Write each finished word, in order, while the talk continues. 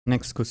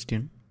Next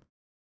question.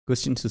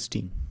 Question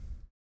 16.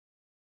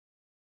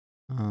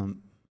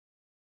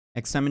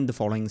 Examine the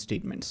following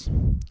statements.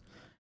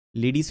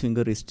 Lady's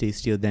finger is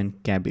tastier than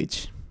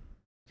cabbage.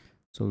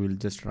 So we'll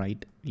just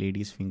write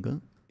lady's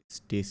finger is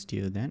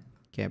tastier than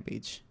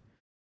cabbage.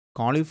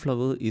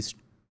 Cauliflower is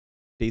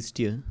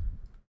tastier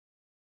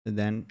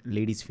than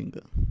lady's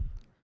finger.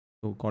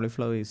 So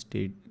cauliflower is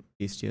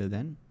tastier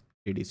than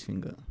lady's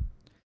finger.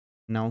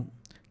 Now,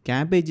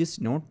 cabbage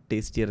is not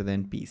tastier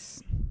than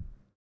peas.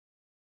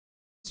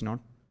 It's not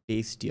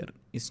tastier.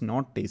 It's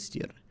not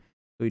tastier.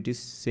 So it is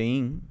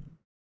saying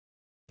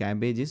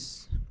cabbage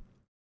is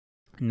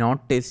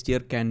not tastier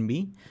can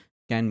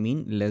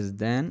mean less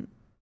than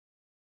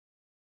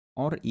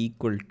or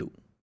equal to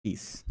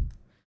peas.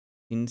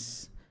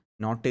 Since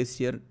not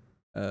tastier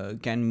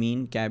can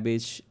mean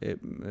cabbage.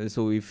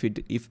 So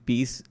if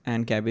peas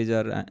and cabbage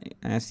are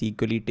as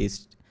equally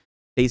taste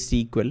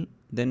equal,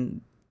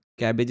 then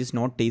cabbage is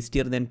not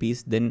tastier than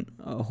peas. Then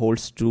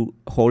holds true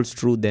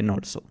then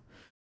also.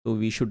 So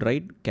we should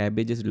write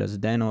cabbage is less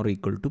than or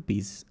equal to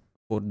peas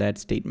for that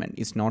statement.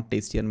 Is not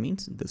tastier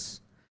means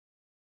this.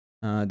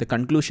 The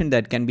conclusion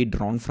that can be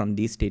drawn from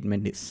this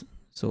statement is,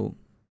 so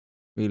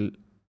we'll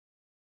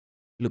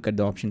look at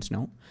the options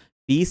now.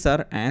 Peas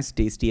are as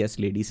tasty as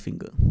lady's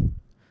finger.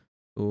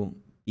 So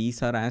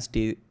peas are as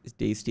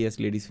tasty as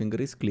lady's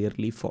finger is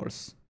clearly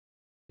false.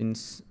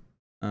 Since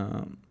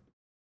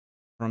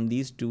from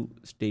these two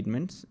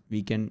statements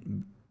we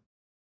can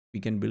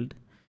build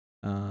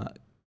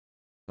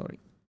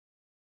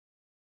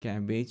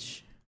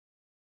cabbage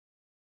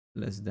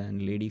less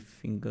than lady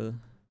finger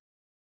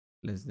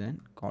less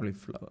than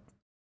cauliflower.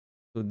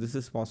 So this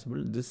is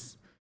possible. This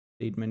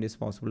statement is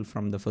possible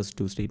from the first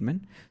two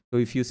statement. So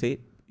if you see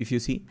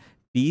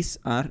peas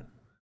are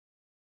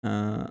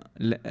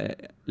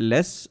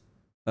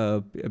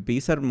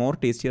peas are more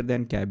tastier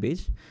than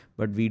cabbage,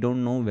 but we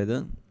don't know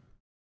whether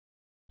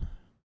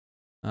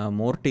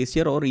more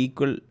tastier or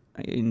equal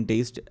in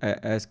taste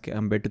as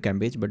compared to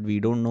cabbage, but we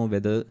don't know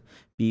whether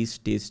peas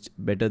taste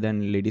better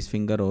than lady's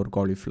finger or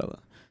cauliflower.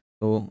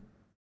 So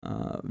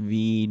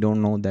we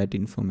don't know that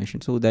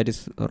information. So that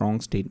is a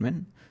wrong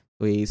statement.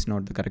 So A is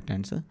not the correct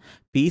answer.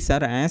 Peas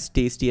are as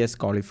tasty as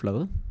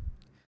cauliflower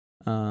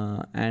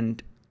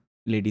and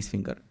lady's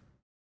finger,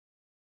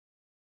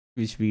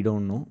 which we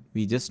don't know.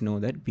 We just know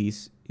that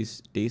peas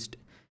is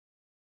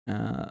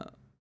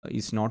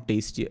not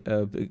tasty.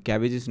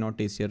 Cabbage is not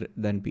tastier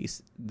than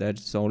peas.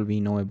 That's all we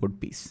know about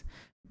peas.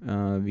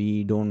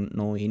 We don't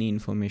know any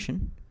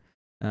information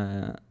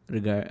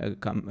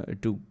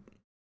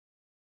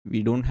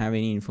we don't have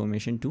any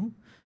information to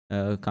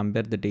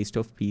compare the taste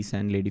of peas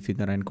and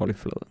ladyfinger and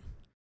cauliflower.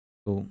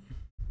 So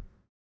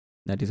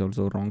that is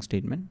also a wrong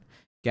statement.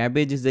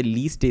 Cabbage is the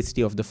least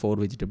tasty of the four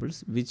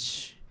vegetables,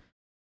 which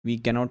we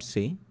cannot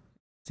say,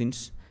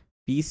 since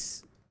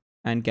peas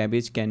and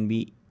cabbage can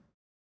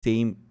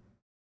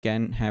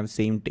have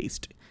same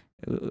taste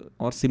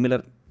or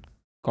similar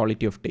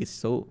quality of taste.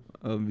 So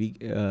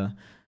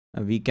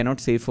we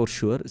cannot say for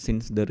sure,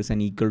 since there is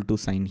an equal to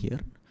sign here.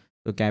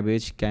 So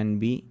cabbage can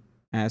be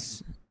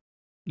as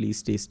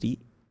least tasty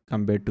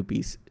compared to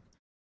peas.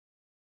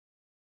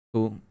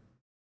 So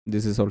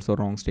this is also a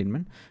wrong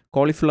statement.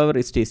 Cauliflower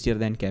is tastier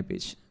than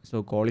cabbage.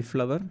 So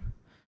cauliflower.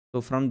 So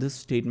from this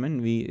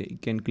statement we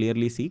can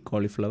clearly see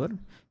cauliflower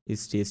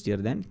is tastier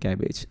than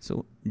cabbage.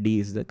 So D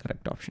is the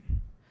correct option.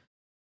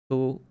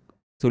 So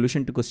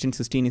solution to question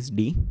 16 is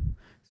D.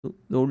 So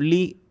the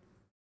only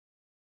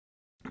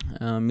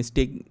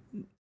mistake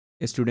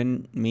a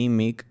student may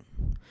make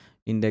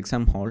in the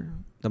exam hall,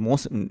 the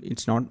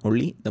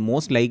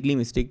most likely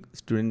mistake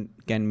student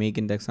can make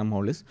in the exam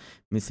hall is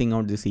missing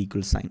out this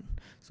equal sign.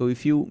 So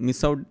if you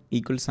miss out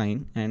equal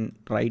sign and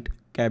write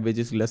cabbage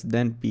is less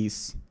than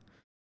peas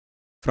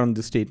from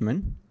this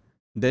statement,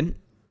 then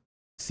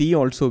C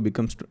also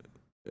becomes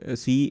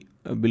C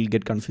will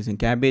get confusing.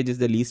 Cabbage is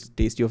the least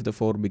tasty of the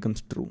four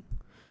becomes true.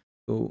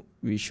 So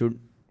we should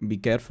be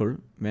careful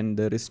when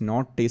there is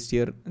not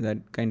tastier,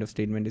 that kind of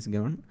statement is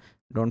given.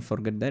 Don't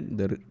forget that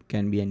there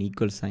can be an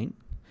equal sign.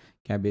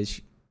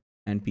 Cabbage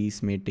and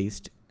peas may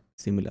taste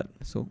similar.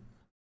 So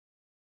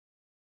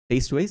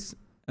taste wise,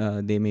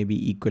 they may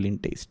be equal in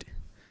taste.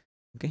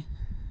 Okay.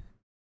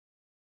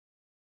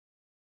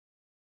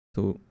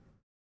 So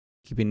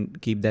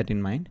keep that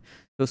in mind.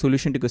 So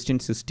solution to question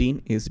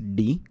 16 is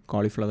D.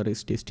 Cauliflower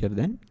is tastier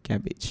than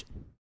cabbage.